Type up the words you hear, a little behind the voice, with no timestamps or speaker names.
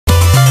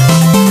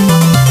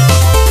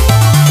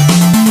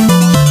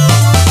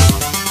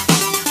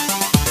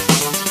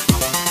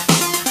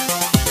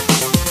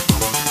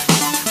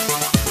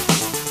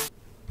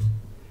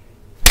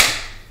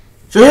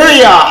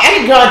we are.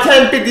 Econ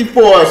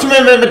 1054.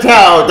 Superman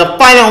Mattel. The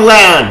final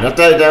round. The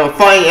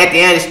fighting at the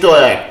end of the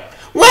story.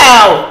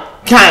 Well,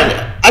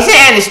 kinda. I say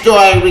end of the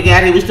story. We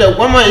still have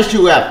one more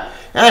issue left.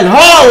 And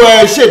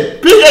Holloway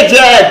should beat a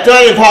jet.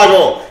 Totally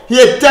impossible. He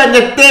had done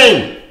the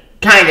thing.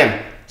 Kind of.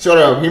 Sort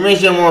of. He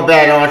makes it more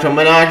bad also.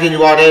 But I think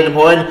while they're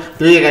important,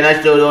 3 again, that's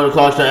still the order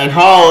clock. And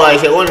Holloway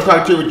said 1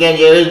 o'clock 2 again.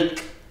 Yeah,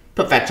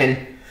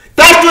 perfection.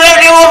 That's the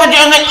way over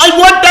again. Like, I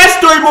want that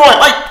story more.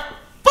 Like,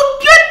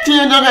 forget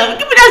you.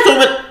 Give me that story,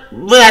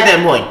 but at that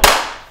point.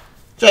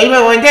 So you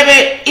might want to tell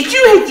me, if you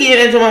hate the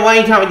end of my why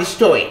you talking about the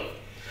story.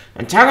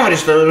 I'm talking about the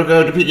story, we'll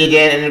go to Peter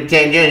again and the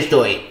Tangent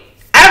story.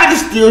 After the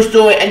Steel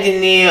story,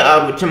 Engineer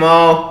of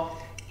Tomorrow.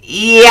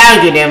 Yeah,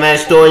 I'll get that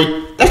story.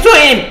 That story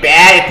ain't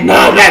bad. It's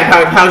not bad.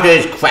 How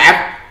is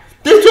crap.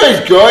 This story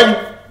is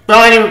good. But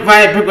I didn't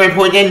find it pick my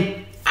point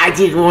in. I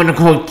think I want to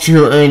go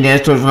to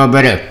that story for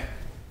better.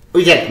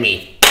 Reject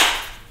me.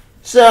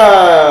 So,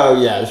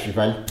 yeah, this should be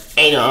fun.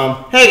 Hey,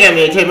 again,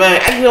 me, take my,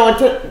 I want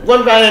to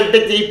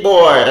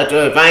 154. That's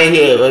what I find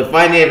here. We'll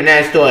find it in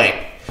that story.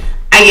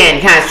 Again,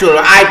 kind of sort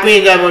of, I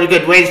bring up on a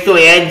good way the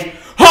story ends.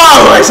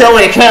 Oh, so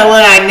when the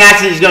Carolina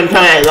Nazis is going to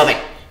come out, I love it.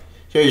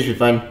 So, this should be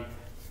fun.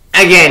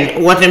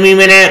 Again, what's the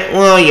meme in it?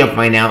 Well, you'll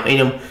find out.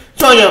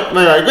 So,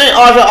 great,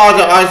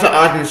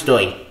 awesome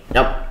story.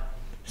 Yep.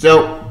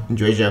 So,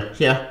 enjoy the show.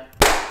 See ya.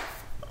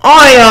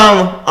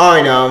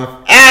 I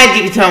know. As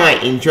you can tell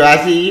my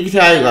interest, you can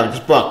tell I love this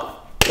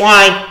book.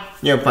 Why?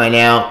 You'll find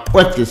out.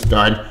 Let's get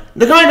started.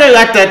 The content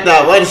got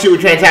that, why the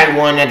Super Transact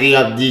one at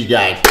these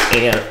guys.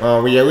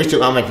 We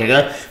still on my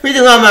ticker. We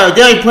still on my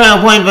daily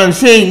plan point from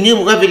seeing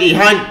new refugee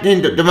hunt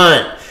in the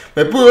mind.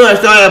 But Blue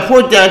started a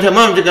point down 2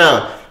 months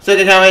ago.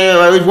 Second time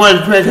I was one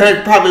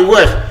hurt, probably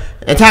worse.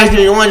 And times to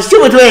be one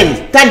super twins.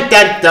 Dun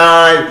dun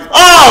dun.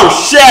 Oh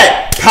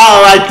shit!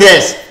 Power like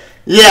this.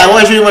 Yeah,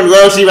 once you went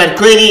low, she went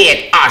cleanly,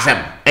 it's awesome.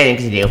 I think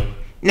continue.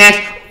 Next,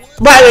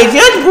 by the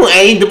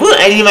way, the blue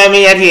Eddie might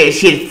mean that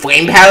she had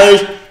flame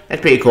powers.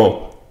 That's pretty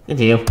cool.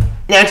 Continue.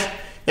 Next,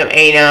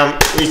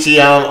 we see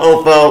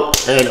Oppo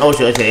and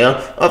Osho say,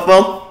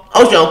 Oppo,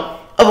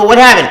 what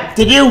happened?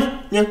 Did you?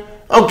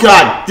 Oh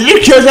god, did you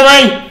kill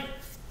somebody?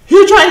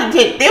 You trying to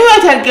take? They were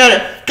trying to get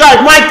it.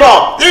 God, my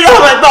fault. They don't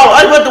have my fault.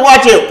 I want to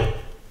watch you.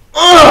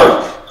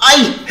 Ugh, I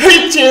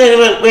hate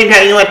you. Wait,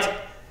 you know what?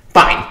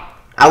 Fine.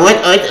 I want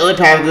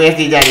to have to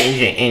see that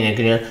in the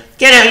canoe.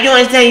 Get out, you don't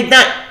understand, he's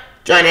not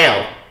John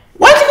L.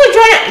 Why'd you go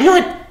John L? You know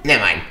what?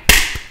 Never mind.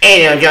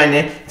 Hey, John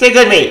L. Take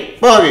good me.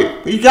 Both of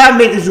you. You gotta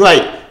make this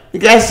right. You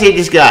gotta save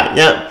this guy.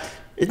 Yep.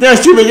 It's not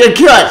stupid, you're gonna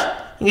kill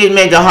us. You get him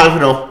to the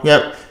hospital.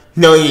 Yep.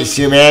 No use,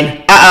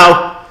 man.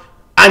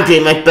 I'm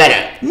doing much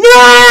better.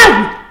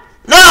 No!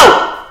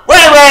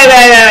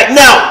 Wait.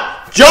 No!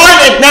 John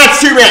is not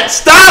Superman.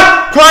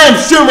 Stop calling him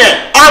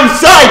Superman. I'm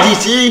sorry,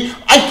 DC.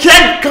 I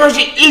can't call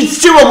you.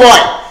 He's Superboy.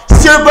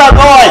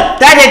 Superboy.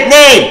 That's his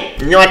name.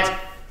 You know what?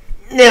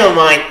 Never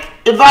mind.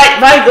 If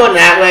I go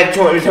that way, I'm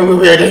talking some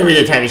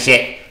weird time of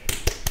shit.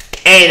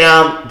 And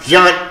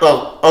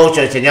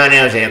also said John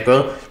Ellis,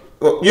 bro.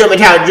 You're a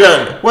metallic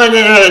drone. One of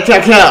them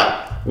check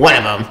out. One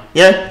of them.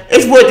 Yeah.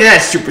 It's working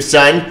out, Super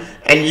Son.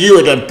 And you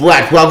are the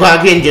black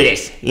walk into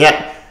this.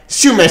 Yep.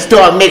 Superman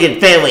stole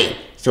making family.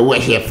 So we're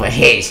here for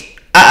his.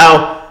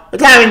 What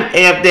time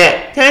is up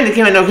there? Time to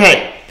come in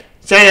okay.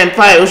 Sign on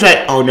fire, looks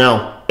like, oh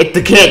no, it's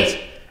the kids.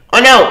 Oh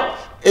no,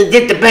 is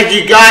this the best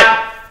you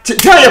got?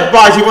 Tell your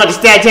boss you want to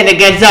stand 10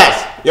 against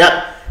us.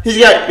 Yep, he's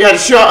got a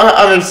shot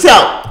of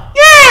himself.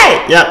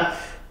 Yay! Yep,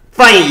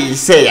 funny you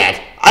say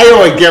that. I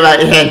always give out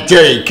your hand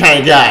dirty kind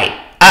of guy.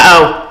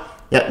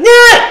 Yep,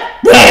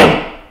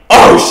 bam!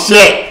 Oh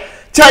shit!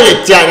 Tell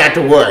your dad not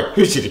to work.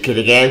 Who should the kid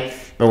again?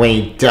 But when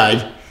he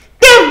died,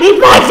 it's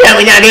my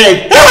family, not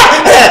his!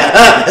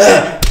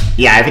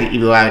 Yeah, I think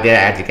evil out there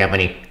at the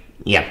company.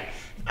 Yep.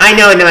 I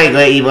know it's not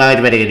good evil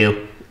out, what they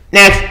do.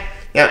 Next,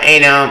 no!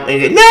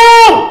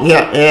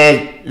 Yep,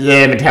 and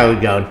Mattel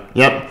is gone.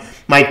 Yep,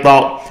 my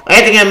fault. I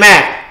have to get him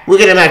back. We'll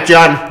get him back,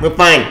 John. We're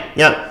fine.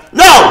 Yep.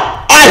 No!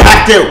 I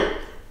have to!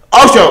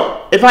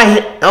 Also, if I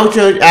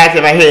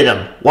hate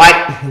them. What?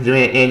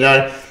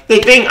 They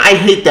think I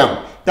hate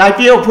them. I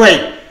feel great.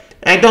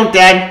 And I don't,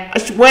 Dad. I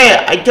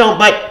swear, I don't,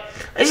 but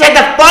I just had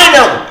to find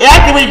them! It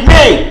had to be me!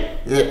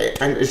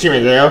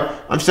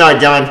 I'm sorry,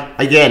 John.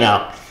 I get it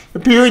now. The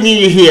people need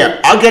you here.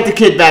 I'll get the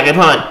kid back at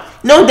home.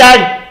 No,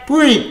 Dad!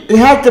 Please! It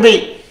has to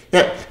be...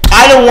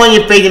 I don't want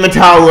you facing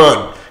Mattel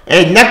alone.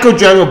 And Knuckle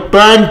John will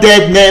burn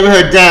this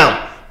neighborhood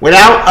down.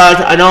 Without us,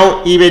 I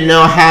don't even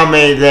know how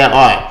many there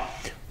are.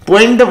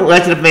 Bring the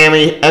rest of the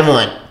family,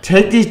 everyone.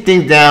 Take these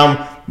things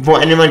down before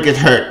anyone gets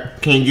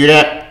hurt. Can you do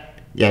that?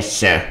 Yes,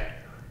 sir.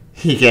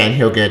 He can.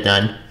 He'll get it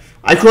done.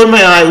 I close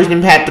my eyes,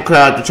 listening past the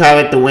crowd to try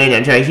to let the wind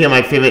until I hear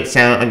my favorite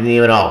sound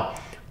underneath it all.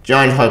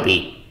 John's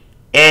heartbeat.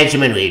 And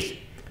Jim leaves.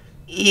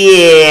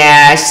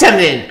 Yeah,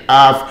 something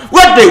off.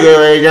 What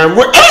bigger is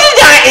what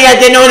I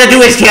didn't know what to do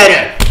with his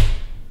character.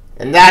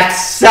 And that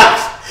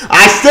sucks.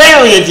 I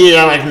stay with you,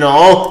 I'm like,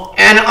 no,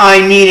 and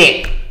I mean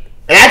it.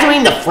 And that's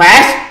mean the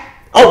Flash?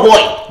 Oh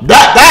boy,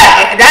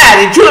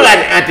 that is true.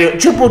 I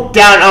triple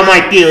down on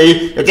my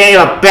theory that they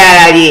are a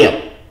bad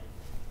idea.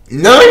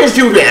 No one is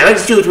Superman, I like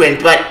the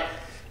Superman, but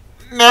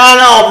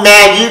no,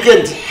 man, you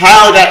can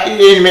tell that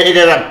it is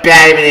a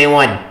bad idea they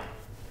won.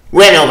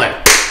 Win over.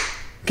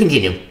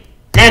 Continue.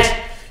 Next,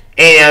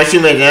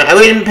 Superman. I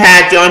wouldn't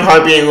pat John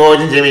Harvey and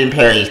Lords and Jimmy and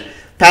Perry's.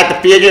 Pat the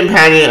field and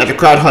pounding at the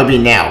crowd Harvey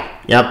now.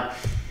 Yep.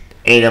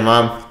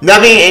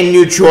 Nothing in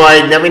New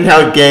Troy, nothing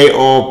held gay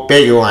or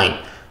Bigger Line.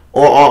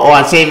 Or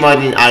on St.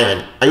 Martin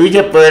Island. I reach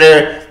up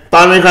further,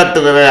 finally got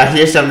delivered. I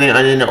hear something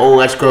under the old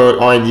West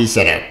Coast R&D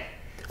Center.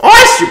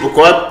 Oh,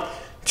 Supercorp!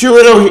 2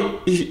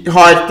 little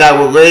hearts that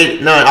were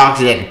laid non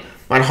oxygen.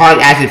 My heart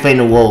actually playing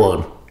the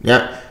railroad.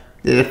 Yep.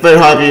 There's a third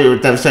heartbeat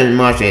with them sudden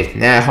marshes.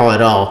 Not hard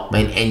at all.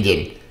 My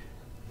engine.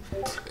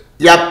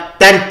 Yep.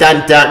 Dun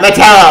dun dun.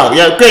 Mattello!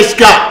 Yep. Great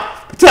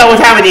Scott! Mattello,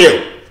 what's happened to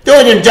you?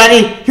 Don't him,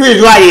 Johnny. He was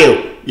right to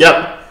you.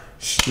 Yep.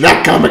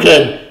 Not come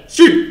again.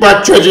 Shoot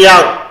my treasure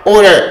out.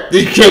 Order,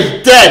 these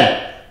kids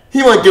dead.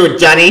 He won't do it,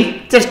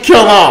 Johnny. Just kill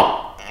them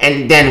all.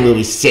 And then we'll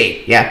be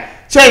safe, yeah?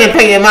 Try to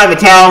pay your mind,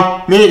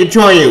 Mattel. Me to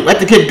control you. Let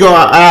the kid go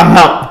out. I'll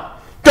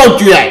help. Don't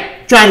do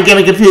that. Trying to get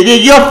me confused.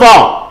 It's your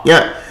fault.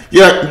 Yeah.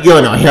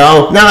 You're no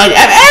hero. Not like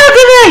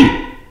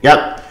Eric.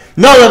 Yep.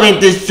 No living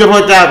this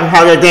support that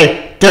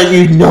holiday. Don't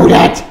you know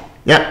that?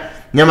 Yep.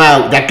 No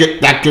matter that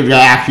good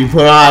act you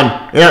put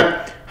on.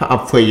 Yep.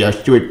 I'll put your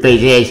stupid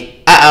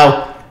faces.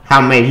 Uh-oh.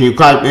 How many people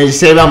called me to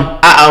save them?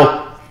 Uh-oh.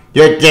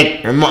 You're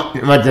dead,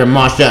 the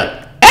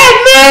monster. And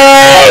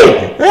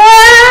me!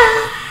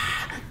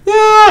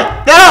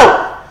 No!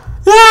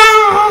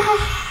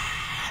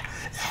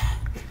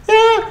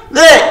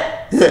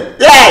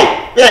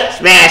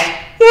 Smash!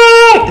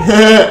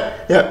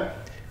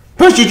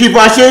 Push you too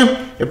far, Sue.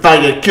 You're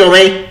probably gonna kill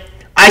me.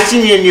 I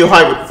seen your new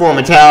heart before,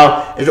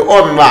 Mattel. It's an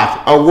organ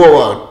box, a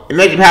warlord. It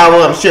makes you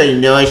powerful, I'm sure you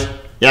know it.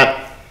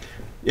 Yep.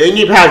 You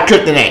need power to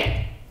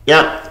kryptonite.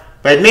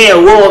 Yep. But it made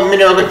a warlord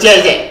mineral to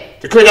change it.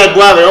 To clean that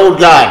glove an old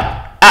god.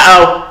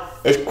 Uh-oh.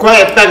 It's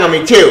quite a effect on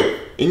me, too.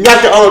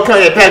 Enough to overcome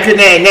the effect and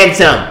then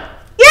some.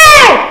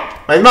 Yeah!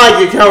 My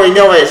mind just totally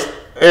know it's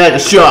like a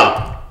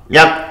shark.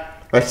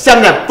 Yep. But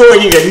something that fool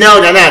needs to know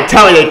that not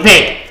tell me they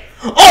think.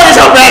 Oh, it's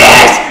so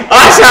badass!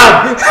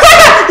 Awesome!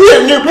 You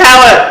have new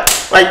power!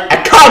 Like a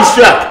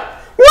construct.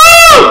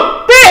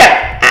 Woo!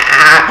 There!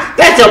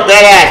 That's so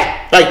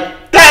badass! Like,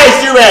 that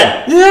is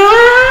Superman! Yeah!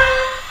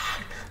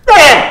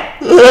 Bam!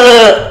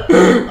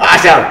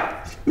 Awesome!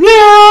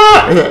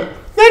 Yeah!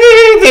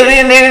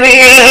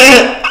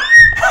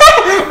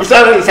 I'm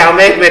sorry to sound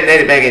bad, but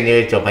that's back in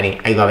there. It's so funny.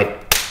 I love it.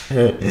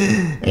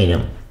 I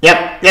know.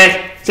 Yep,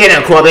 next. Sit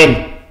down,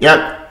 Corbin. Yep.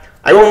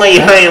 I won't let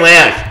you hurt anyone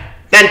else.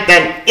 Dun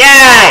dun.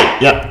 Yay!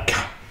 Yep.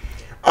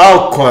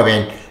 Oh,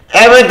 Corbin.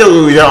 Ever the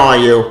loser are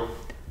you?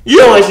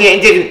 You always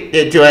get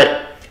into it.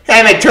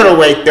 Have a turtle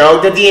weight, though.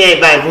 The DNA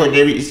body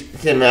point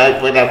similar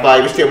for that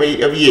body was still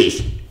of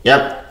use.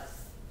 Yep.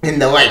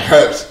 And the light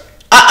hurts.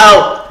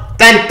 Uh-oh.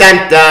 Dun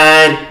dun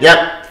dun.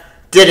 Yep.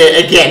 Did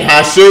it again,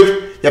 huh,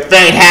 Soup? Your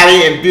family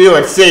happy and beautiful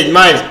and saved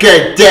mine is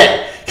good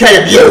dead. Kind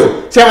of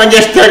you. Someone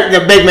just took the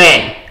big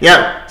man.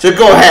 Yep. So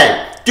go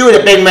ahead. Do what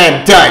the big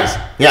man does.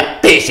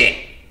 Yep. Finish it.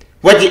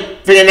 What do you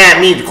figure that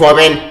means,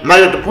 Corbin? Am I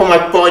going to pull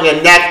my foot in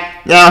your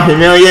neck? Now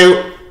humiliate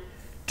you?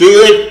 Do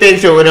you really think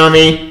so on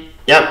me?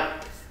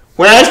 Yep.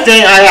 When I was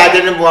saying I had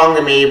didn't belong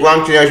to me, it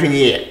belonged to those who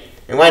need it.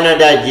 And why not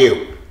that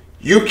you?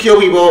 You kill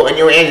people and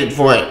you're answered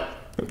for it.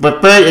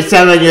 But first, it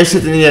sounds like you're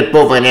sitting in that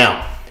boat right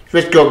now. So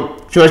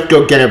let's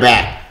go get her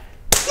back.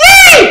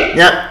 Yay!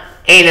 Yep.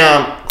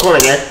 And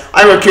Corbin,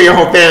 I will kill your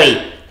whole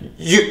family.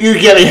 You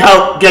get me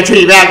help, get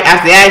Trudy back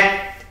after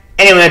that.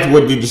 Anyone else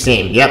would do the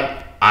same. Yep.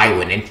 I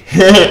wouldn't.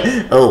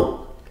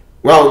 Oh.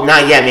 Well,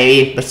 not yet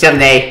maybe, but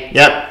someday.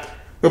 Yep.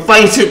 We'll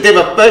find something,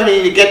 but first we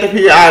need to get the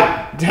people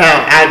out of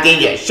town, out of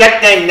danger.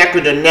 Shut down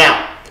Necrodon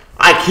now.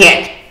 I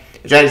can't.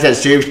 Johnny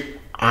says, Troops,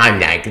 I'm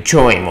not in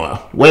control anymore.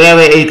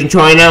 Whatever is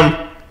controlling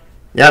them.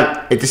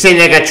 Yep, it's the same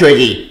thing I got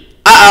Twiggy.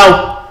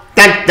 Uh-oh!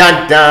 Dun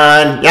dun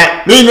dun!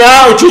 Yep, me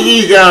no!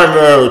 Twiggy's on the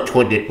road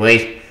toward this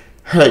place.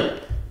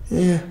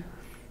 Yeah.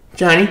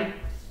 Johnny?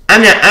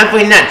 I'm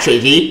for not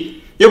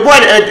Twiggy. Your boy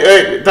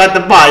thought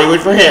the body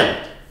was for him.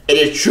 It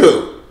is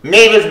true.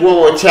 Mavis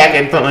will attack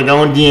him from his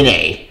own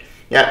DNA.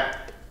 Yep.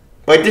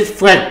 But this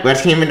flesh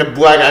was him in the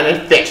blood on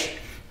his fist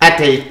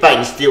after he's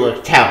fighting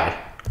Steel's tower.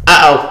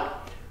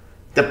 Uh-oh.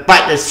 The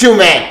fight of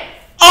Superman.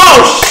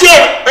 Oh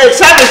shit! It's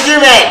time for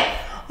Superman!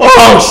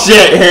 Oh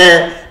shit!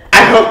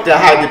 I hope to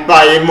have the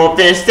body in more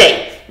finished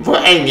state before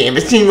Endgame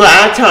is seen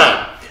out of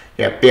time.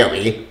 Yeah,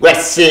 Billy.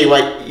 Let's see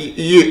what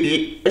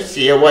you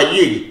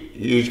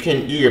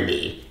can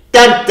be.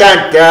 Dun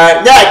dun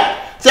dun!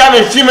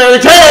 Next, Superman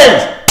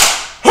returns.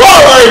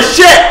 Holy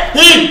shit!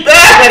 He's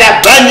back with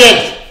a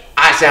vengeance.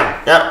 Awesome.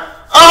 Yep.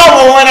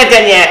 Oh, we're not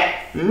done yet.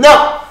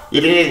 Nope.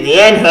 Even in the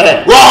end,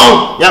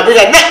 wrong. Yep. We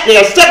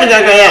got something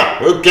going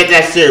on. We'll get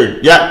that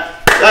soon. Yep.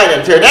 Right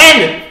until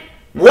then.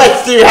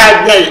 Let's see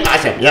how they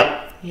awesome. Yep.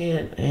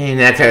 Yeah, and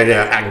that's how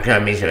I can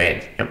come into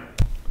it. Yep.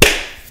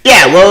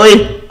 Yeah, were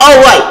we?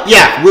 Oh, right,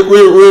 yeah. We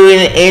were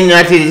in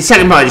the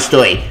second part of the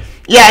story.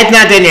 Yeah, it's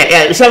not done yet.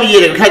 Yeah, 7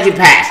 years ago, country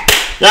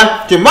passed.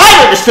 Yeah, to my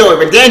part of the story,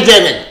 but Dan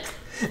German.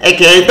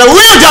 Okay, the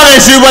real John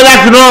and Super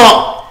after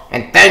all.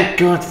 And thank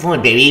God for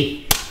it,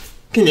 baby.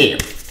 Continue.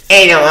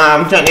 Hey, now,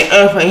 I'm trying to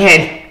earth my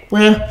head.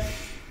 Well,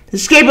 the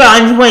skateboard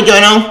on his way,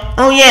 Jono.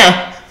 Oh,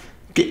 yeah.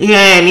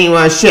 Yeah, I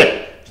mean,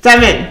 ship.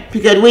 Stop it,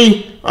 because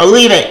we are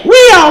leaving.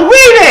 We are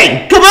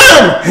leaving! Come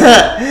on!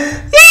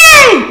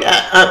 Yay!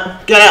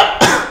 Get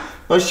up.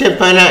 We'll ship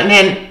find out, and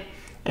then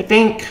I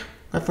think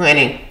we're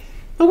planning.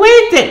 But wait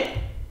a minute.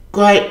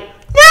 Great.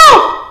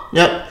 No!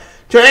 Yep.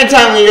 So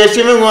anytime we go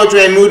swimming water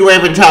and moved away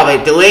from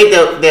topic, delayed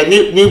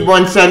the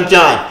newborn son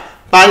John.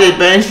 Finally,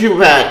 burning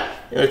superpower.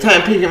 It was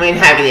time to pick him in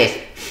happiness.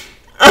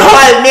 Oh,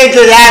 I admit to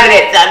having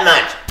it that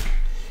much.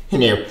 He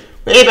knew.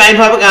 Made by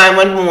public eye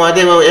once more,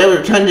 they were able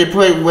to turn to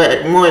play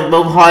more in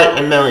both heart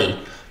and memory.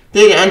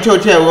 They did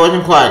untold tale Rose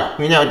and Clark.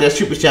 We know their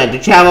super son to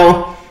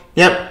travel.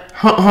 Yep,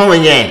 home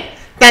again.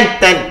 Dun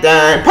dun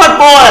dun. Put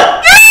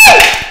boy! Yay!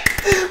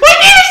 What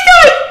did you do?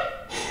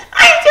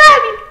 I'm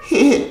sorry.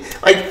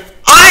 Like,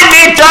 I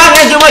made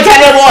darkness in my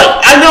tiny boy.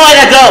 I know where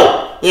to go.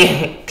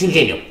 Yeah,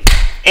 continue.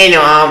 And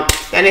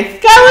and then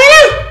go with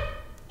it.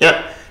 Yep.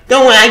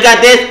 Don't worry, I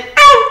got this.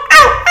 Ow,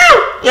 ow,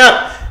 ow. Yep.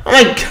 Oh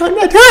my God,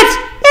 that hurts.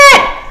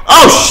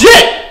 Oh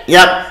shit!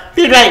 Yep.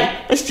 Be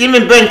right. Let's steam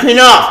and burn clean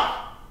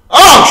off.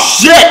 Oh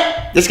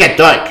shit! This got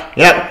dark.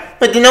 Yep.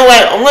 But you know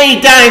what? I'm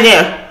laying down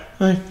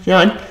there.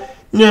 John.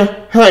 No,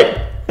 hurt.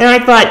 And I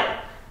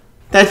thought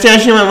that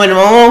session went with him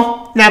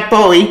all, not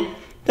Bowie.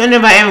 Don't know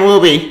if I ever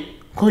will be.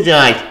 Close your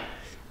eyes.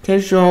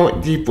 Take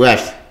slow, deep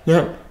breaths.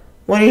 Yep.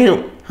 What are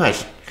you?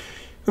 Hush.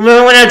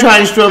 Remember when I tried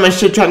to destroy my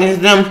shit trucking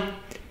system?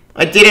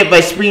 I did it by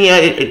speeding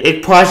out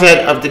its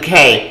process of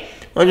decay.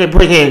 I was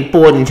putting it in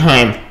board in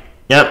time.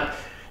 Yep.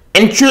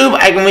 In truth,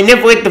 I can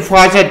manipulate the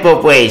process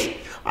both ways.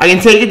 I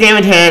can take a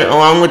damaged hand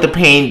along with the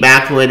pain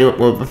back to where it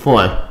was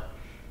before.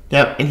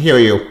 Yep, and heal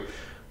you.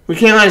 We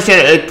can't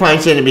understand Earth Prime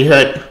said to be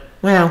hurt.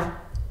 Well.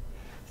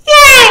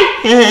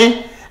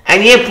 Yay!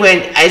 And your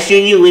friend, I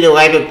assume you lead a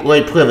life of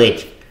great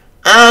privilege.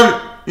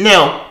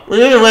 No. We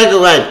live a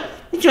regular life.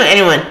 It's not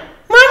anyone.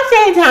 Mom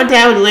said how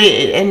Dad would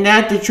lead and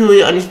not to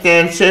truly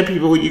understand certain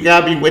people, you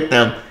gotta be with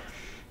them.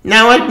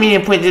 Now like being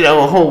imprinted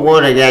over the whole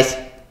world, I guess.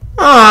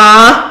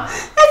 Aww.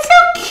 That's so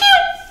cute.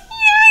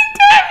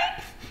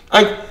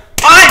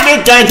 I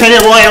just don't tell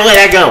you why I let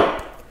that go.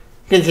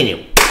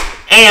 Continue.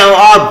 And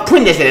I'll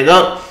print this in a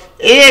go.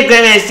 It is a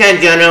great man's son,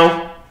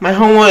 Jono. My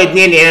homework is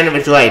near the end of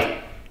his life.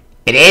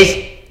 It is?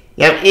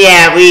 Yep,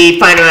 yeah, we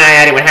find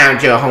out what happened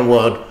to our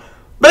homeworld.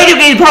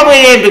 Basically,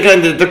 probably is because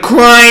of the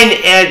decline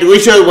and the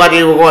research what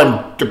they were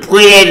going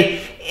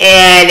depleted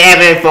and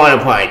everything falling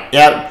apart.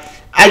 Yep.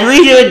 As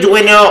research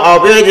dwindled, our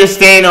ability to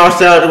sustain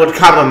ourselves was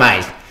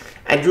compromised.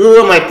 As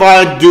Drew, my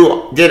father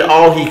did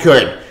all he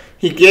could.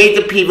 He gave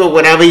the people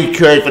whatever he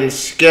could from the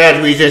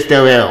scared research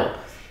they ill.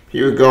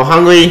 He would go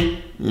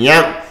hungry,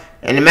 yep,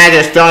 and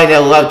imagine starting their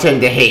love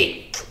turned to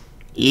hate.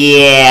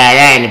 Yeah,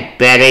 that ain't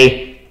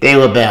better. They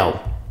rebelled.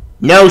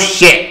 No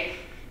shit.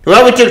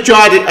 Whoever took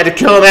charge of the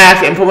killer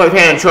mask and put my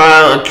parent on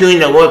trial, including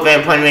the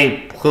warfare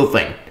punishment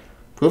Proofin.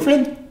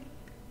 Proofin?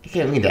 I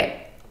can't read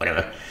that.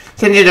 Whatever.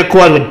 Sentenced to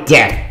court with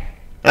death.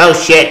 Oh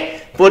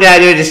shit. 4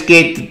 others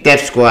escaped the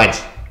death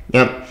squads.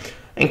 Yep.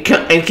 And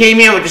came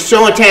here with the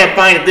sole intent of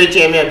finding a great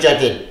champion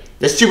objective.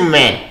 The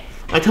Superman.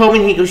 I told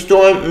him he could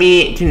restore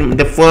me to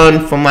the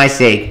throne for my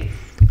sake.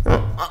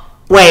 Wait.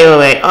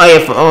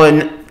 Oh,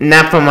 yeah,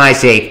 not for my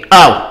sake.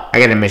 Oh, I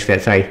gotta mix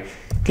that, sorry.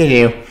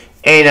 Continue.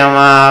 And,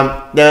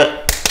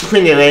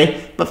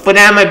 but for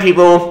now, my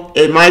people,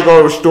 it's my goal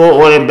to restore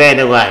order and better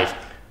their lives.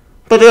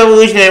 But the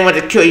revolutionary wants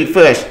to kill you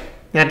first.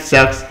 That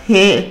sucks.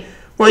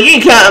 Well,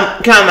 you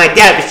can count my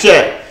dad for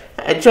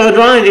sure. So as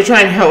long as you're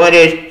trying to help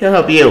others, he'll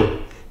help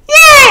you.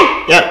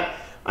 Yay! Yep.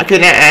 I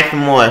could not ask for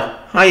more.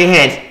 How are your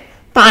hands?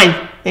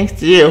 Fine. Thanks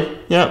to you.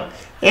 Yep.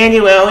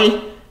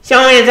 Anyway,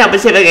 someone in South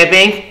Pacific, I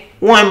think.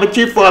 One, but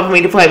too far for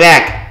me to fly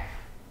back.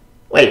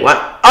 Wait,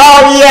 what?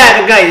 Oh,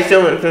 yeah, the guy is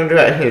still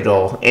his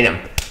role in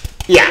him.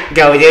 Yeah,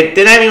 go with it.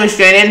 Did I even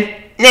stranded?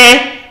 Nah.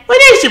 Well,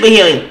 that's super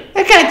healing.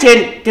 That kind of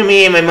turned to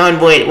me and my mom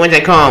boy once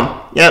I call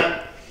him.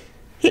 Yep.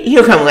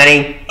 He'll come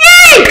running.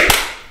 Yay!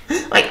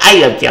 Like, I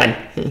love John.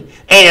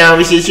 And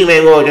we see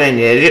Superman roll during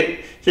the desert.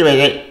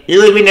 Superman,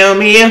 you leave me know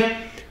me here?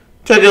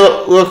 Took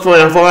a look for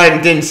him far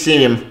and didn't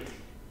see him.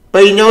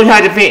 But he knows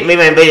how to make my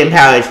invading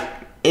powers.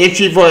 And the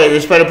chief for it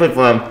is better put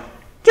for him.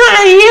 John,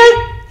 are you here?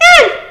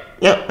 Yeah.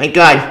 Yep, my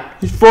God.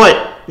 He's for it.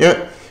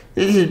 Yep.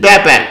 This is his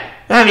backpack.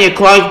 I have your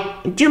clothes.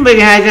 Jimbo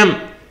has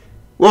him.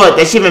 What?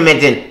 The Superman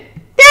mentioned.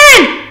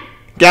 Dan!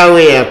 Go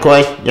away, of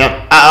course.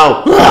 Yep.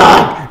 Uh-oh.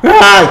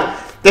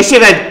 The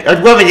Superman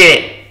has weapons in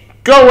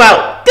it. Go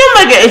out. Don't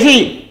make it a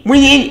scene. We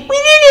need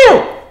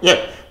you.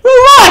 Yep.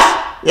 We're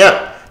lost. Yep.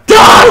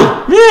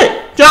 John!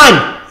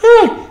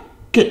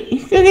 Can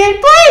you get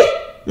it, please?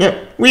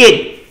 Yep.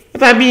 Weird.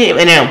 If I beat it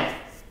right now.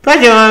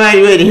 Probably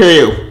I'm ready to hear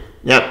you.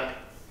 Yep.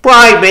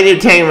 Probably maybe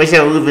tanking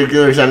myself a little bit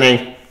good or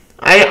something.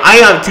 I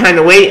don't have time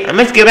to wait. I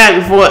must get back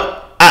before.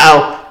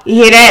 You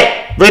hear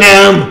that? But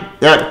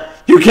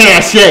you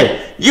can't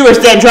escape. You will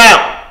stand trial.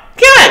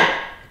 Come on,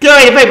 go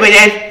ready to paper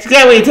then. It's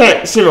got to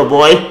tell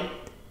Superboy.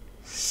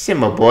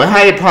 Superboy,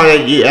 how did part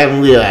of you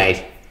haven't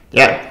realized?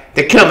 Yep,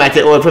 the comeback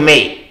to order for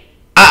me.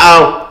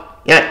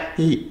 Yeah,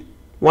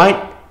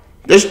 what?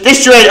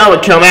 Destroy the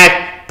over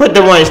comeback. Put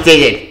the one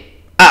stated.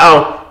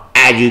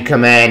 As you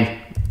command.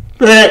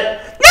 No!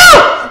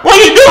 What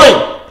are you doing?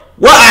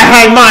 What I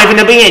had in mind from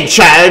the beginning,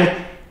 child.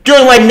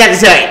 Doing what's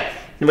necessary.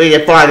 To be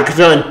the father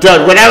control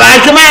does whatever I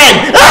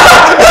command.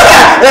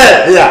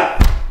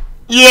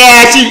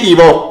 Yeah, she's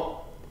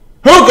evil.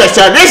 Who could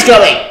saw this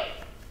coming?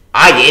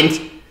 I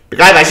didn't.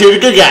 Because I she was a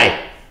good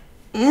guy.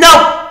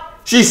 Nope.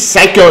 She's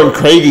psycho and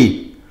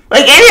crazy.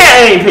 Like any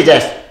other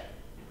possessed.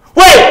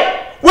 Wait.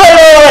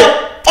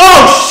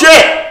 Oh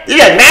shit. This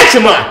is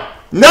Maxima.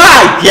 No,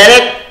 I get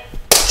it.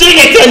 She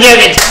gets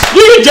conjured.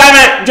 You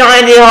can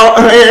join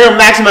the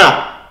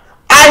Maxima.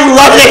 I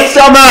love it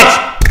so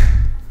much.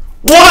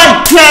 Why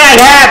can't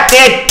I have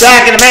this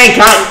back in the main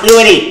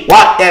continuity?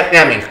 What? That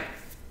means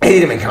I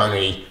need the main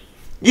continuity.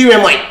 You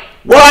remember what?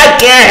 Why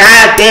can't I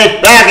have this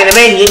back in the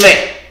main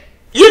unit?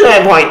 You know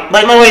my point.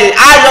 My point is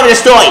I love the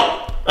story.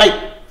 Like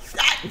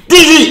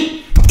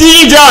DG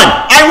done.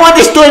 I want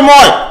this story more.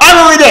 I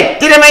believe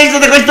it. Did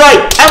amazing the good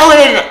story. I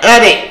believe it.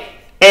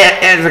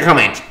 And the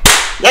comment.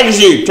 That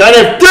is you. Try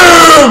to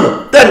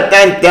doom.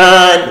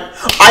 Dun.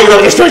 I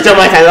love this story so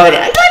much. I love it.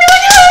 I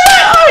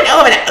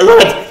love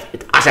it.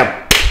 It's awesome.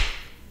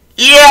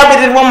 Yeah, but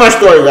there's one more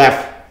story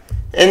left.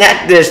 And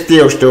that's the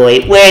Steel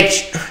story,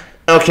 which,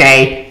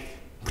 okay,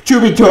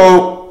 to be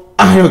told,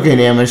 I don't get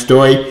Emma's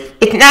story.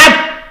 It's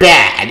not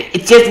bad.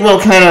 It's just a little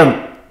kind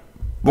of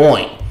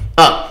boring.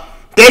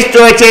 This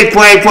story takes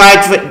place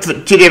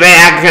to the event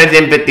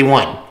Africa in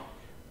 51.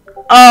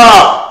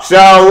 So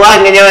what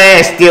I'm doing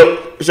is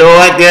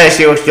the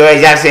Steel story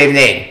is that same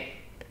thing.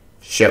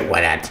 Sure,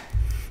 why not?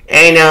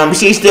 And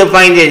she still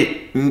finds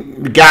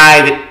the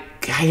guy that,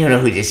 I don't know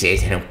who this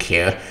is, I don't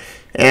care.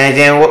 And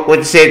then what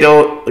to say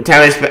though,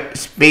 Tyler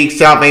speaks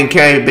up and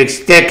carries a big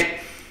stick.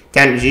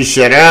 Time to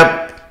shut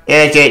up.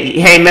 And said,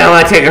 hey Mel,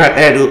 I'll take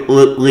her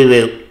leave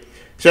it.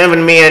 So over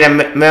to me and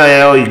Mel,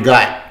 that's all you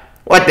got.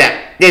 What the?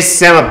 This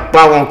son of a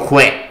butt won't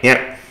quit.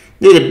 Yep.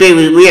 Need a big,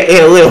 we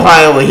hit a little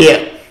high over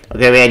here.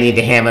 Okay, I need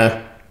the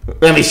hammer.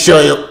 Let me show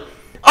you.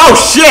 Oh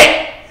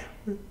shit!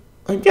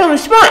 I'm doing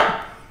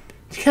smart.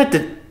 Just got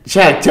to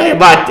tell you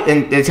about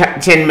the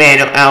 10 man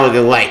out of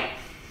the light.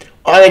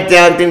 All the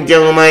down things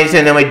jungle minds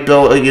and then we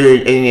build you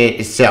in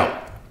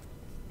itself.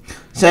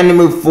 So to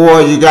move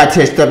forward, you got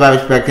to step out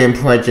respect and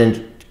presence,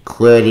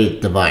 clarity,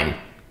 divine.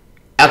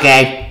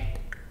 Okay.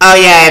 Oh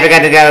yeah, I forgot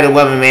to go to the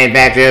woman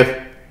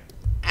manufacturer.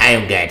 I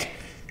am good.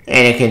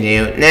 And I can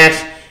do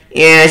next.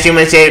 Yeah, she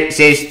must say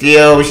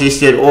Steel, she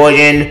stood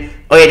origin.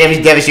 Oh yeah,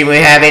 that devastating what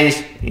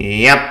happens.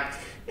 Yep.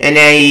 And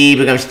then he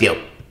becomes Steel.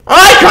 Oh,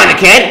 I kinda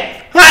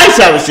can.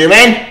 Hi,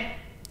 Superman.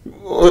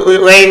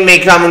 Rain may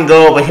come and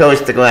go, but he'll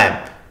stick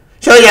around.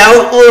 So yeah,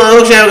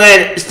 looks like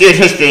we're gonna steal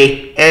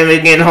history, and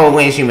we're getting a whole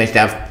range of human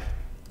stuff.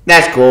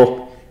 That's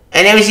cool.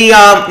 And then we see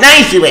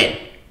nice human.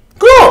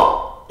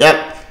 Cool.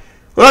 Yep.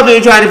 Well,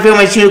 you tried to film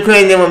my shoe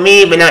clean with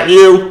me, but not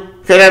you.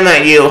 Cause I'm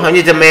not you. I'm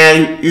just a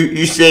man.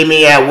 You saved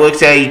me at work,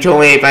 so you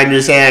told me if I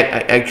knew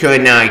say I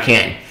could, now I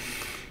can.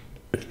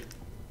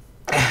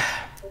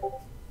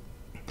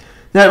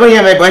 Now, when you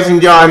have my blessing,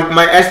 John,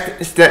 my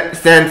S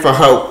stands for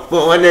hope.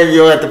 But one day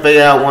you'll have to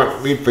figure out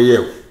what means for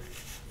you.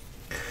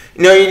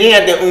 You know, you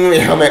didn't have the only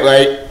helmet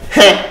right.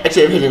 I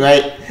should have hit it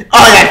right.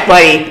 Oh, that's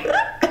funny.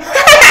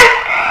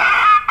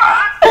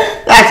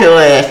 That's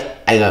hilarious.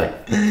 I love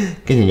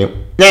it.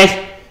 Continue. Next.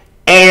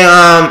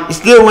 And,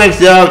 Steel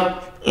wakes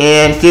up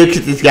and Steel kicks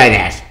this guy's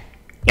ass.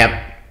 Yep.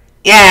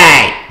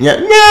 Yay! Yep.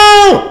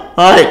 No!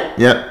 Alright.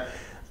 Yep.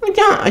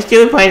 I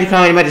still planning to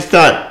call me about to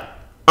start.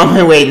 On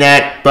my way,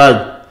 Nat.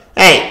 Bug.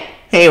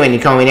 Hey, when you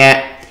call me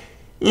that.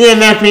 Yeah,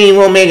 match meeting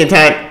won't make it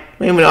time.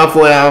 Wait a minute, I'll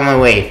for it on my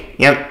way.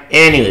 Yep.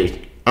 Anyways.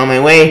 On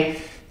my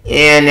way,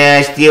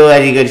 and Steel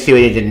has to go to see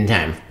what he did in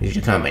time. These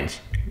are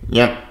comments.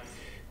 Yep.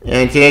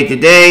 And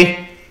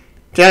today,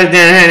 Charles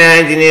Down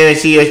engineer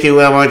CEO Steel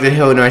well wants to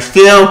hold our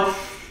Steel.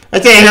 I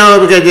say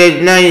hello because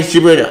there's 9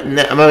 super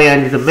above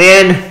under the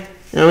band.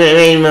 I'm going to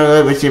make him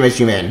over to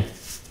my man.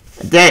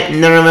 That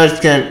none of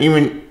us can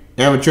even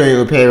have a try to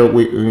repair what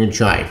we can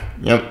try.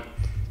 Yep.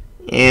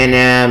 And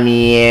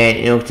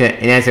yeah, and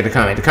that's the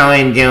comment. The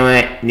comment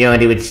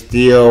doing with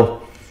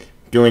Steel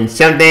doing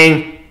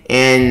something.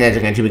 And that's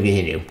going to be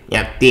continued.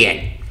 Yep, the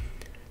end.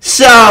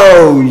 So,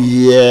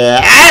 yeah.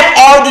 I have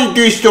all these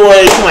 3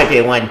 stories. What's my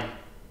favorite one?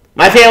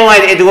 My favorite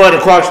one is the World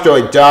of Clark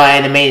story,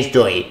 and the main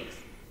story.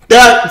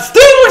 The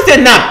Steel was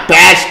not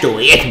bad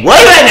story. It's way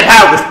better than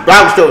the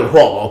Power story was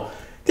horrible.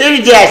 This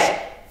is just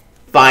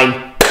fine.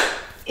 And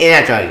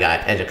that's all I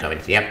got as a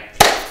comment. Yep.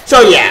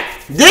 So, yeah.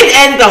 This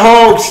ends the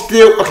whole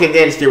Steel. Okay,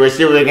 then Steel was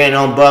still getting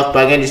on book,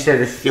 but again, this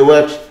is the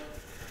Steelworks.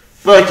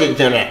 First, it's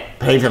going to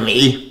pay for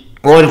me.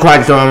 Or the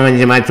Clark Storm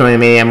in my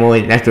tournament meeting, I'm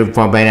always that's the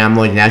fun, but I'm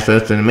always not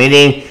supposed to the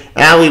meeting.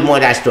 and I'll read more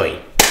of that story.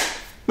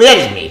 But that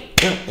is me.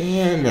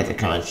 And that's the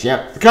comments,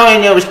 yep. The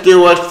comment never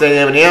still works, so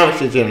everybody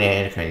else is in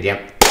there.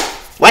 Yep.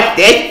 What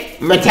this?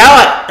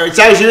 Mattel,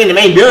 so shooting the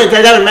main villain,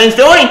 that's the main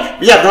story.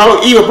 We got the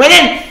whole evil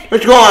prison.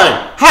 What's going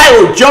on?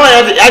 Hyrule, John,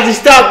 I just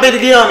stopped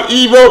basically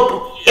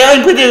evil,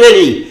 alien prison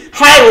ready.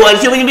 Hyrule,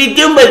 she wouldn't be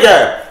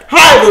Doombugger.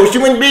 Hyrule, she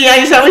wouldn't be, I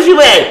just saw what she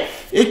read.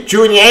 It's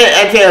Junior,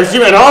 I tell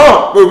Superman,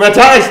 oh, but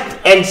Mattel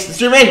and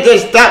Superman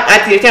just stopped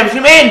after the time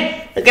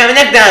Superman. I got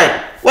next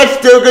time. What's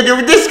still good to do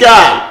with this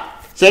guy?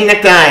 See you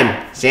next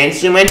time. Send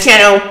Superman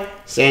channel.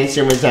 Send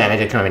Superman time at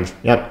the comments.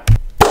 Yep.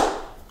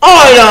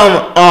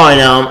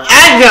 Item.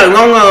 I got a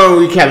long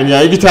recap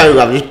now. You can tell you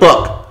love this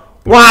book.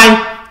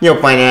 Why? You'll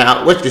find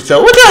out. What's the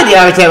story? What's the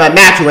other thing about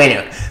Max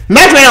Winner?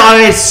 Max Winner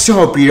art is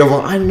so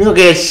beautiful. I'm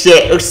looking at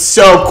shit. It looks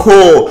so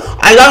cool.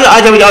 I love the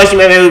art with Austin.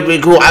 It was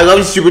really cool. I love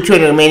the Super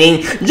Trainer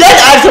meaning.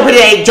 Yes, I also put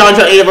it John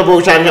to 8 of a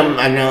book. I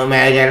know,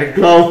 man. I gotta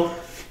go.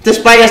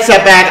 Despite a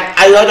setback,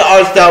 I love the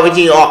art style which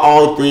is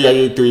all three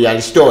of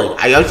the stories.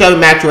 I also love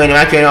Max Winner.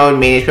 Max Winner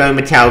art is very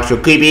metallic, so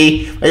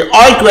creepy. Like,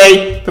 all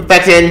great.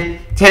 Perfection.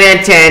 10 out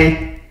of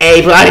 10.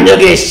 A, but I'm looking at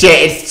this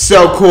shit. It's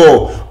so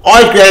cool.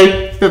 All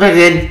great.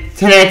 Perfection.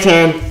 10 out of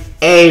 10.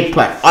 A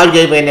plus. All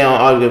great right now.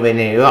 All great right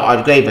now.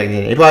 All great right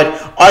now. But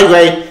all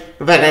great.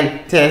 Perfection.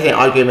 10 out of 10.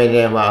 All great right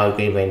now. All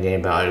great right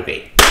now. All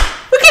great.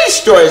 Look at the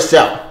story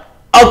itself.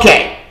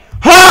 Okay.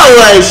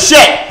 Holy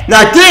shit.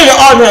 Now this is the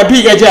ultimate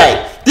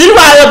PKJ. This is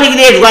why I love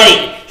PKJ's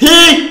running.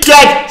 He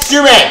gets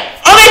Superman.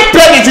 I'm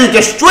expecting to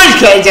destroy his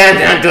kids. I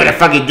don't know what the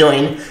fuck he's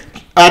doing.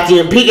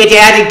 The PKJ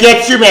has to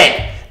get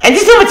Superman. And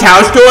this is a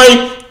Tower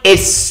story.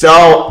 It's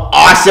so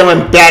awesome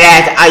and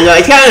badass. I love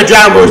it. It's kind of a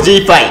Dragon Ball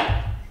Z fight.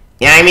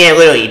 You know what I mean?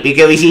 Literally,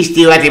 because we see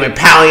Steel like they've been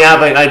powering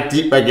up not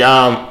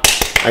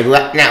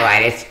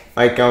Linus,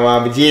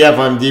 Vegeta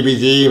from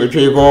DBZ was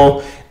pretty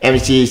cool, and we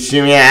see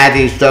Superman as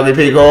he struggled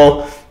pretty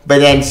cool, but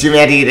then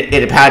Superman had to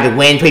get the power to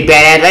win, pretty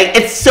badass. Like,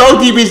 it's so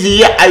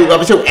DBZ. I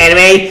love it, so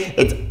anime.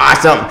 It's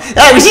awesome.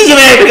 Like, we see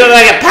Superman become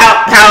like a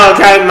power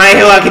card, My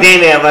Hero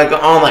Academia, like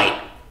All Might.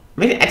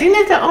 I think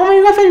that's an All Might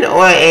reference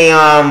or a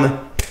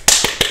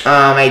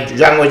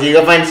Dragon Ball Z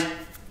reference.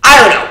 I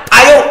don't know.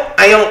 I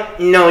don't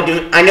know.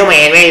 I know my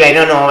anime. I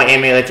don't know my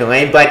anime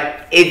literally,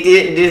 but it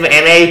is my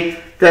anime.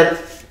 God,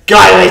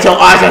 it's so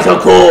awesome, so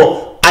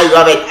cool. I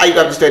love it. I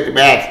love the story to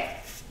bad.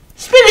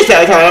 Speaking of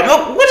storytelling,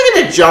 what's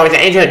gonna John?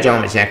 I need to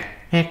John a sec.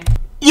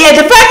 Yeah,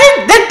 the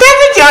fact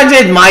that John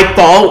said my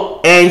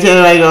fault and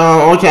said like,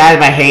 also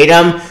if I hate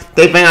them,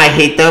 they think I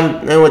hate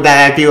them. And with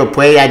that, I feel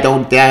play. I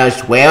don't dare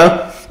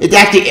swear. It's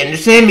actually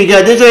interesting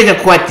because this is a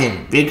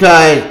question.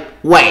 Because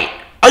wait,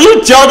 are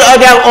you John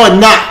or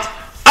not?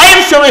 I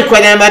have so many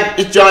questions about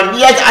this John.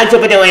 Yes, I'm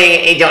super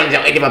doing John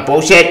is about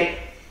bullshit.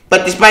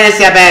 But despite the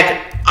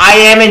setback, I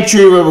am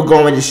intrigued where we're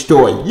going with the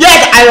story.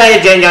 Yes, I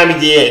like the John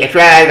BDA. It's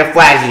right out of the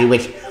flashes,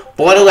 which,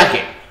 for the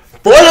record,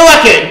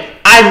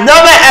 I've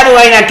never ever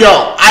let that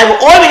go. I've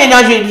already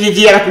announced the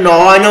GF,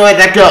 no, I know let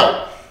that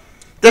go.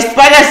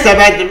 Despite that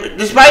setback,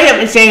 despite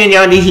him saying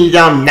that he's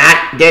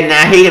not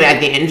hate him at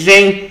the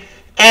interesting,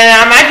 and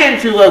I'm actually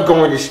intrigued where we're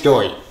going with the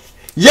story.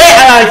 Yeah,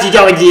 I like the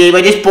John BDA,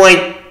 but at this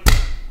point,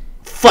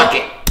 fuck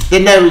it. They're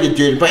never really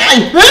do it, but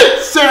I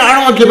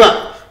don't want to give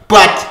up.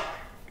 But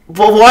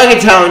for what I can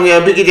tell,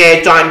 because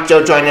they're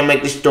still trying to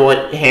make the story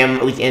him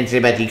as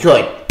innocent as he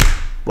could.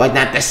 Was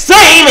not the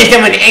same as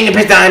them with the anger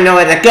pistol. I know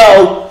where to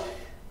go.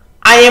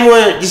 I am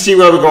willing to see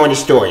where we're going with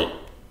the story.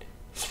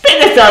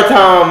 Speaking of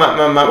storytelling,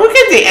 we're going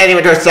to the ending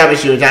with our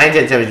service shoes. I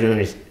said service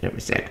shoes in a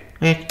sec.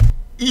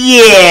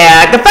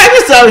 Yeah, the fact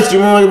that service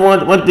shoes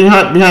what's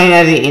behind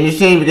that is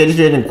interesting because this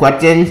isn't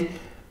questions.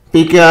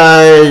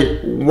 Because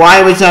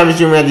why would someone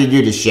assume that to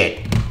do this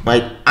shit?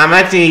 Like, I'm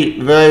actually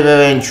very,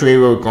 very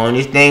intrigued where we're going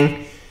with this thing.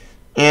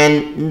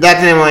 And that's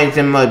what I want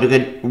to know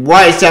because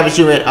what is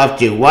Sabushima up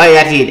to? Why is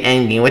actually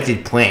ending? What's his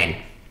plan?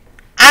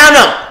 I don't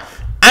know.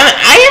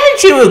 I am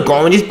intrigued where we're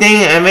going with this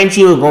thing. I'm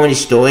intrigued where we're going with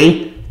this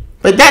story.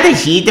 But that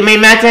is the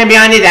main master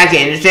behind it. That's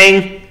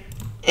interesting.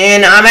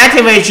 And I'm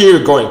actually very intrigued where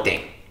we're going with this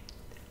thing.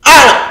 I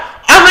don't know.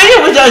 I'm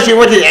actually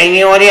what's his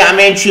ending on it. I'm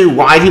intrigued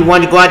why he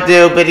wanted to go out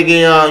there,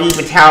 basically use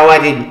Metallo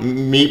as a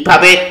meat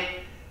puppet.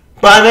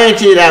 But I'm going to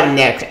do that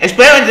next.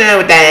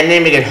 Experimenting with that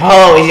ending because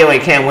holy shit, I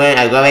can't win.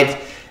 I love it.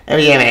 Let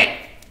me get a minute.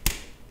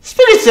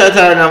 Speaking of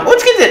storytelling,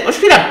 let's get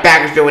that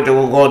backstory with the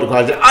Golden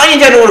Cards. I need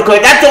to know the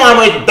card. That's the one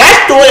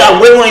that story I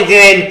really want to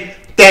get in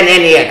than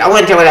any of it. I want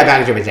to tell what that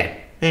backstory was in.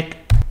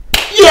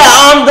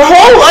 Yeah, the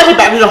whole other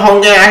backstory of the home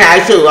game, I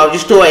still love the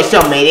story. It's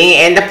so amazing.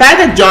 And the fact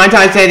that John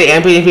Todd said the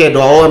MP is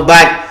role,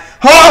 but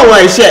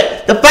holy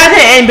shit, the fact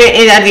that MP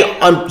is at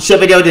the ship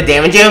video to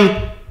damage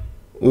him.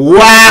 Wow,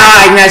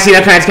 I've not seen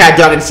a kind of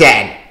dog and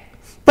sad.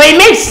 But it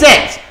makes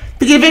sense.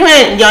 Because if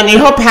the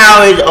whole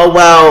powers are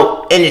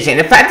well interesting.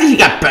 The fact that he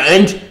got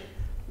burned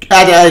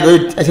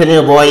as a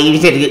little boy, even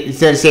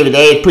instead of save the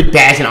day, it's pretty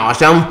badass and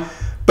awesome.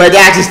 But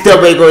that's still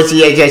pretty cool to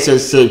see as just a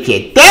safe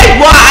kid.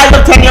 That's why I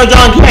love 10-year-old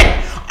John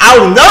Kent.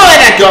 Oh no, let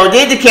that go.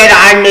 There's the character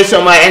I miss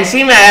so much, and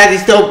seeing that I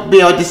still be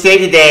able to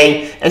save the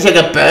day and take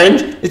a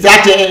burns. It's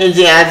actually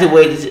a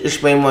way to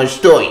explain more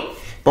story.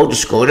 About the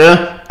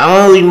scooter, I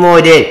want to read more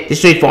of this.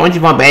 This is far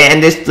better,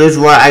 and this is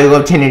why I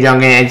love Tender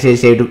Jungle and to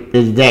save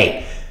the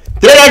day.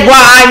 This is why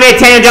I made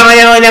Tender Jungle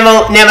and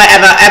never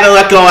ever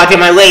let go after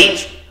my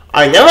rage.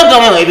 I never go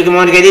my way because I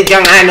want to get this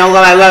jungle. I know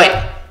I love it.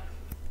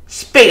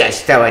 Speak of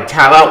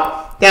storytelling,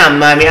 don't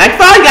mind me. I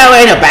probably got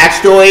away in a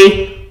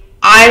backstory.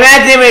 I'm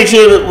not even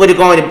sure what they're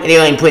going to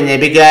really put in there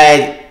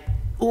because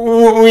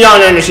we all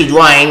know she's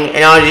lying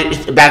and all this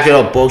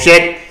backstory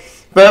bullshit.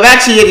 But I've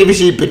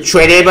actually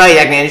betrayed everybody,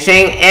 that's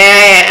interesting,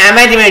 and I'm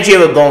not even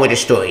sure we're going with the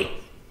story.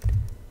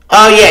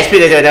 Oh yeah,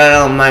 speaking of that,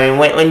 I don't mind.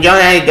 When John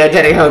and I go to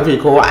the house,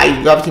 pretty cool. I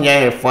love to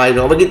get fly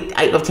over.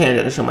 I love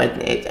to so much.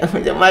 It's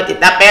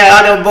not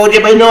bad, all the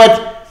bullshit, but you know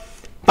what?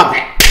 Fuck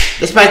it.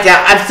 Despite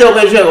that, I'm still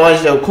pretty sure it was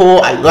so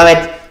cool. I love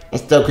it.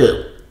 It's still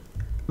cool.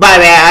 By the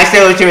way, I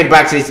still with the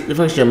boxes. The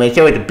first one,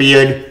 still with the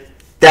beard.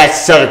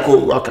 That's so cool.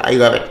 Look, I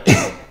love it.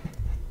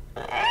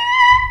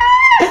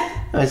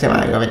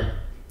 I love it.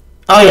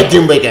 Oh yeah,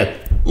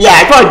 Doombreaker. Yeah,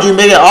 I call it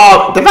Doombreaker.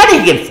 Oh, the fact that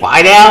he can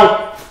fly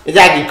now is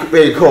actually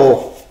really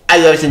cool. I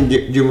love seeing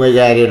Doombreaker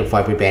out here to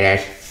fly pretty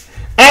badass.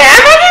 And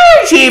I'm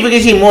not sure if we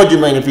can see more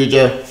Doombreaker in the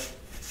future.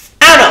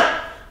 I don't know.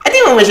 I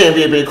think we're going to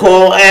be pretty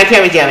cool, and I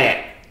can't wait to have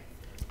it.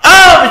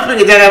 Oh,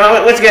 speaking of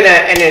that, what's going to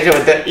end this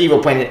with the evil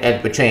plan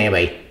of betraying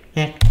everybody?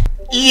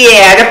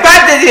 Yeah, the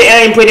fact that the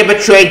alien plan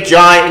betrayed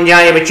John and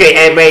John betrayed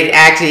everybody is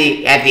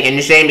actually at the end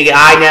the same because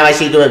I never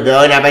see the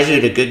villain, I see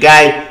the good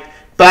guy.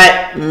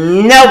 But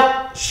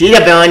nope, she's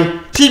a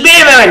villain. She's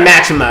being a villain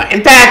Maxima.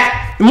 In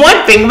fact,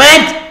 one thing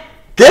meant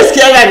this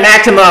kid got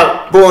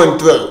Maxima born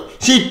through.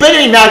 She's better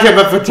than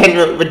Maxima for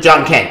 10 with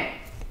John Kent.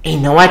 And you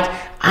know what?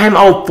 I'm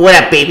all for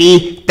that,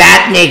 baby.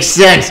 That makes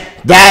sense.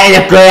 That is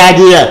a good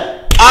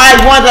idea.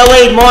 I want to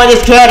read more of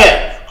this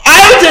character.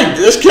 I would take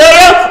this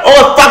character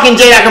over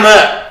fucking Jade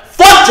Nakamura.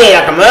 Fuck Jade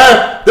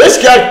Nakamura.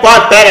 This guy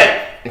fought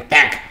better. In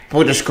fact,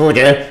 for the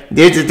scooter,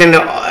 this is the thing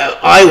that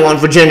I want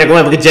for Jade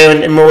Nakamura because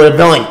Jade is more of a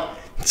villain.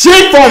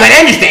 She's more than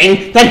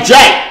anything than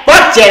Jay.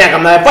 Fuck Jay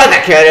Nakamura, fuck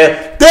that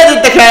character. This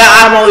is the character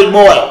I want to read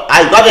more.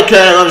 I love the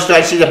character, I love the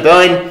story. She's a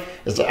villain.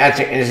 It's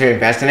actually very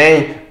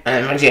fascinating.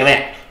 I'm going to see a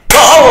minute.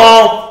 But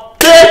overall,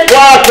 this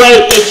was a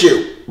great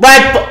issue.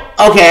 But,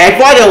 okay, I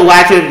thought the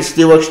last of the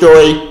Steelworks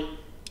story.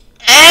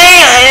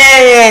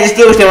 The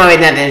Steelworks story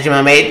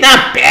is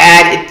not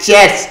bad. It's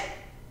just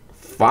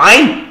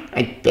fine,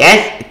 I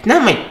guess. It's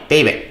not my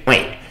favorite.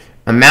 Wait,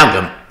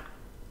 Amalgam.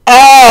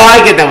 Oh,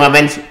 I get the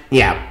weapons.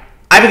 Yeah.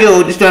 I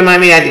forget the story might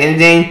be at the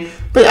ending,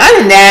 but other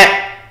than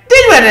that,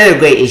 this was another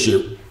great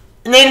issue.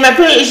 And then my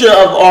favorite issue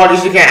of all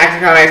these action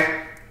comics,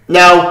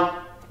 no,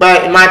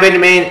 but in my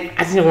opinion,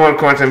 I think one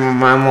concept of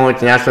my more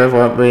international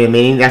for really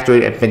meaning. That's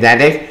really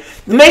fantastic.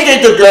 The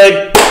messages are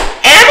good,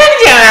 and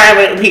I'm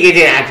going to peek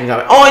into action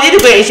comic. Oh, this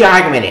is a great issue. I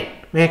recommend it,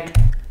 Rick.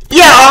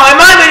 Yeah, in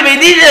my opinion,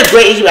 this is a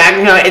great issue of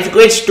action comic. It's a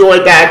great story,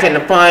 bad and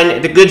fun.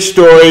 It's a good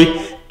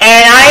story.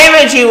 And I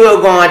eventually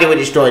will go on to with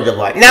the stories of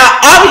life. Now,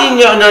 obviously,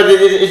 you don't know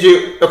this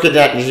issue. Okay,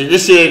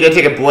 this year we're gonna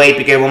take a break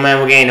because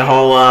we're getting the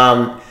whole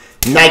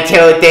Night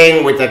Terror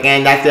thing, which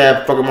again, that's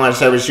the Pokemon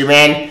Service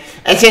Human.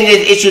 And since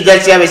this issue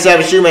does have a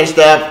Service Human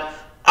stuff,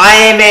 I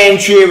am in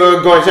sure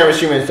we're going to Service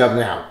Human stuff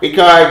now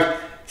because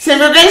since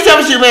we're getting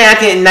Service Human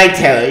after Night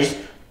Terrors,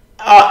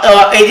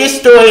 in this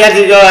story has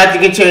to go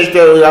after continue the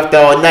story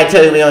after Night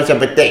Terror be on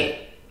separate thing.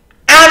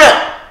 I don't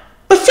know.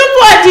 But so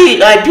far,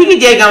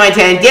 PK got my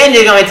 10, Dan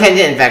got my 10.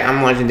 In fact,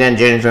 I'm watching Dan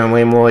Jensen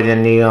way more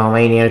than the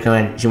Rainier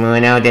coming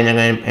now. Then I'm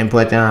going to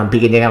input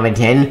PK got my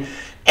 10.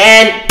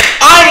 And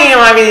I think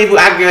I'm really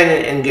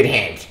accurate in good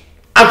hands.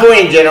 I'm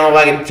putting in general,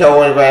 I can tell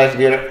what I have to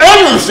do.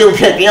 Everyone still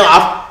pissed me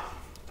off.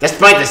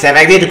 Despite the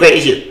setback, it's a great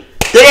issue.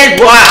 This is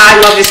why I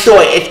love this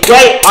story. It's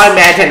great, I'm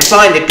mad and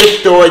fun, it's a good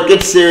story,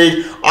 good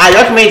series. I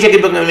recommend you take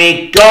a book with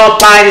me. Go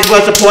buy this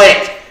book, support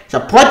it.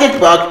 Support this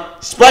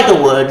book, spread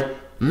the word,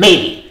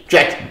 maybe.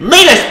 Just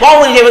made a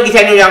small one that we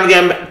can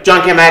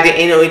John came out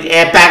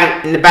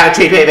back in the battle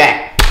tree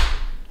payback.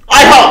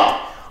 I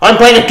hope I'm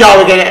playing a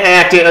go again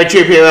after a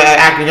trip here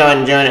acting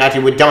on John after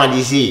with Don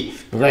DC.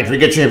 Right, we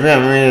get trip here,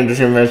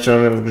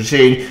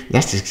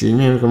 that's the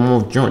miracle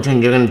move.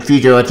 John you're gonna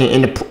feature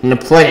in the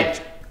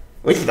planet.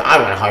 Which is I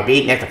want a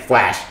heartbeat, that's a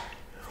flash.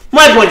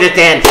 My point is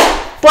then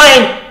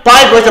playing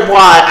 5 was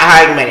supply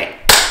I recommend it.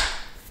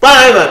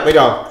 Bye, we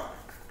go.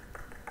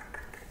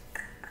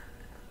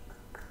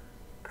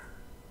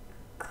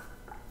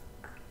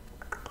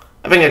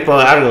 I think it's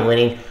probably out of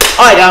winning.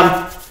 Alright,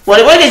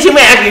 what did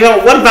Superman actually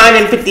go?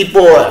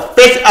 154.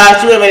 Fist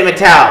Superman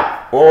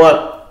Metal.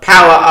 Or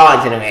Power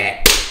Odds in a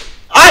minute.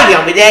 Alright,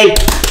 young today.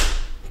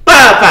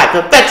 Power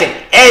 5 Perfection.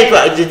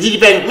 And the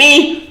defense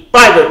me.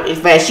 5 book is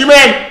fast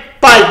Superman.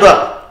 5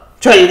 book.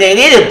 Tell you that it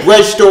is a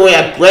great story,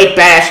 a great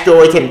badass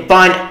story. It's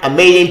fun,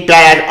 amazing,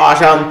 badass,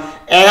 awesome.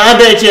 And I'm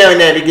very chill in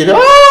there because,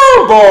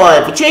 oh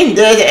boy, between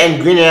this and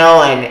Green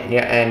Arrow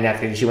and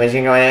nothing she was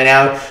going on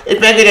now,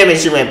 it's better than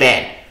Superman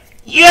band.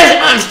 Yes,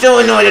 I'm still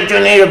annoyed at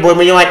Tornado Boy,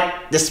 but you know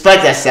what?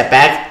 despite that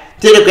setback,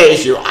 did a great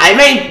issue. I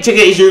made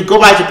a issue, go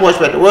by support,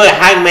 but the word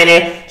high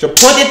minute,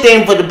 support the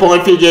thing for the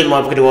point featured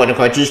more for the world,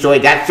 the true story.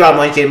 That's all I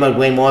want to say about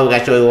way more. We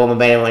got story one more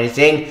better than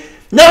anything.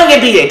 No one can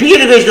beat it. PJ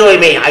the great story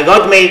made. I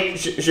love made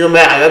Super.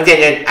 I love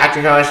getting an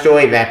action horror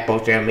story that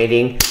both are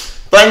meeting.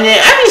 But I mean,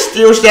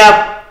 Steel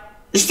stuff.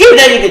 The Steel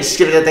that you can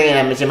skip the thing and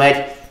I miss it much.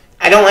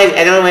 I don't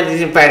like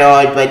this in fight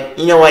hard, but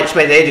you know what? It's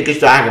a good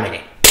story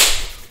argument.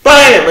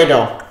 But anyway,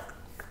 no.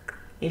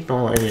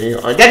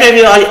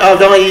 Definitely,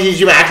 don't use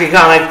Super Action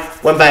Comic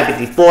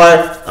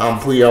 1554.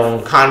 Put your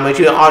own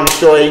commentary on the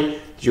story.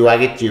 Do you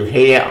like it? Do you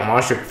hate it? I'm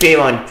also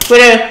favorite on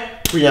Twitter.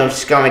 Put your own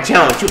comment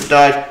channel on 2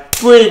 stars.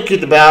 Please click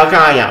the bell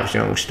icon. Yeah, it's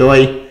your own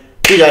story.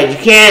 Do that if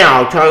you can.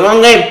 I'll try a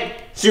long game.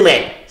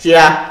 Superman. See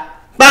ya.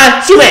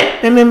 Bye,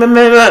 Superman.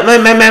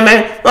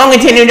 Long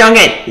continue down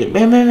again.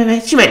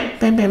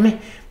 Superman.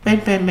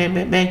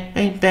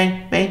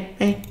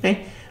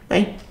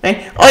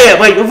 Oh yeah,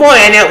 wait, before I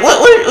end it,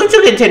 let's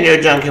look at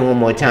Tender Junkin one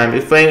more time.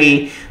 Before I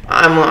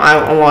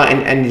want to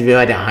end the video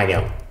at the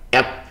hideout.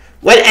 Yep.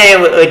 What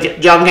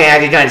Junkin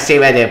actually trying to say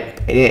right there,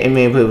 it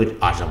made it was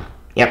awesome.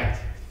 Yep.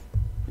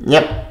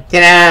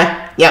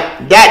 Ta-da!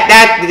 Yep.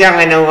 That's the Junkin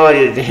I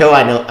know the hill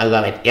I know I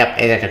love it. Yep,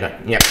 and that's okay.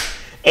 Yep.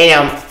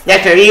 And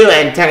that's the review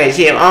and talk to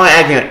see him all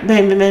accurate. Bye.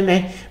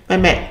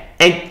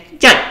 And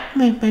John.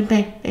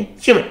 Bye.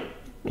 Shoot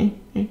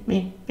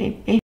me.